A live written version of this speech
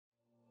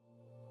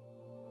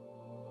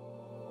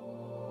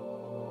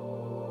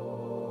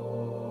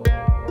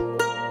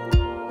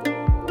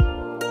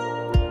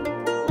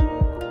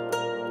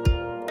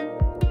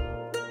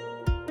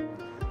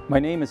My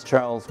name is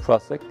Charles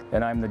Prussak,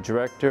 and I'm the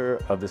director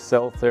of the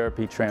Cell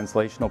Therapy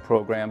Translational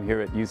Program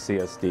here at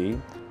UCSD.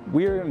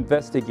 We're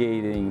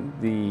investigating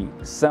the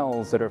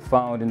cells that are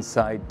found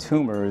inside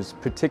tumors,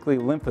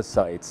 particularly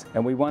lymphocytes,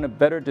 and we want to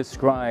better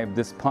describe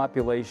this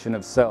population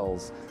of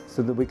cells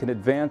so that we can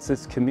advance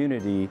this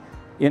community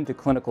into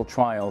clinical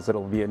trials that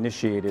will be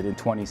initiated in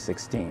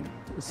 2016,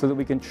 so that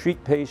we can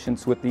treat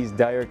patients with these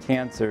dire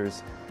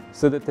cancers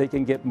so that they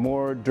can get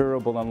more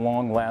durable and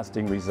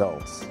long-lasting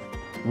results.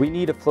 We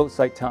need a flow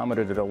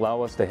cytometer that will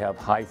allow us to have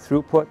high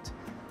throughput,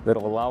 that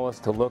will allow us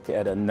to look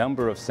at a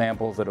number of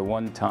samples at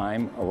one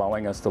time,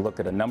 allowing us to look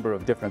at a number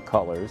of different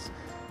colors.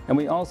 And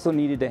we also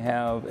needed to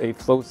have a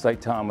flow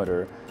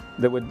cytometer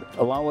that would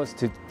allow us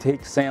to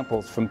take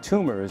samples from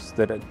tumors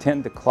that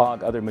tend to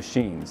clog other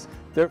machines.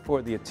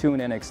 Therefore, the Attune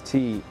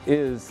NxT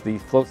is the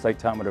flow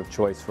cytometer of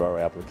choice for our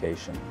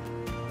application.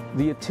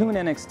 The Attune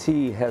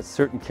NxT has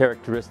certain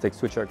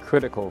characteristics which are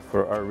critical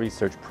for our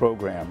research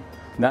program.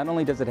 Not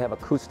only does it have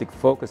acoustic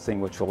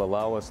focusing, which will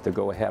allow us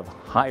to have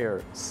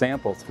higher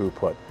sample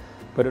throughput,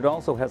 but it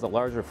also has a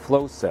larger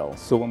flow cell.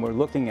 So when we're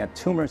looking at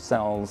tumor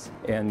cells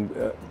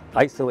and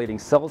isolating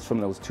cells from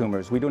those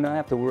tumors, we do not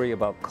have to worry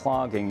about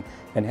clogging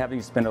and having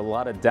to spend a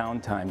lot of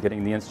downtime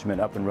getting the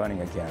instrument up and running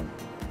again.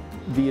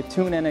 The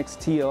Attune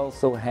NxT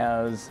also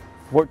has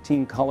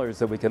 14 colors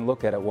that we can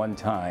look at one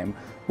time,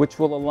 which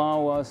will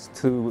allow us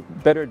to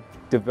better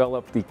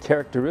develop the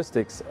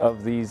characteristics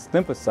of these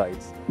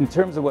lymphocytes. In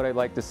terms of what I'd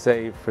like to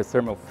say for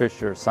Thermo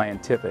Fisher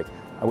Scientific,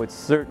 I would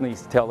certainly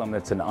tell them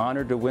it's an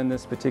honor to win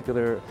this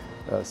particular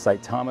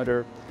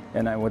cytometer,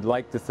 and I would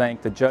like to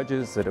thank the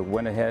judges that have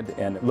went ahead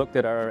and looked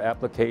at our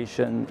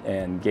application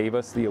and gave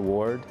us the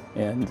award,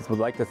 and would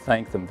like to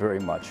thank them very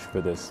much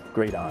for this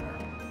great honor.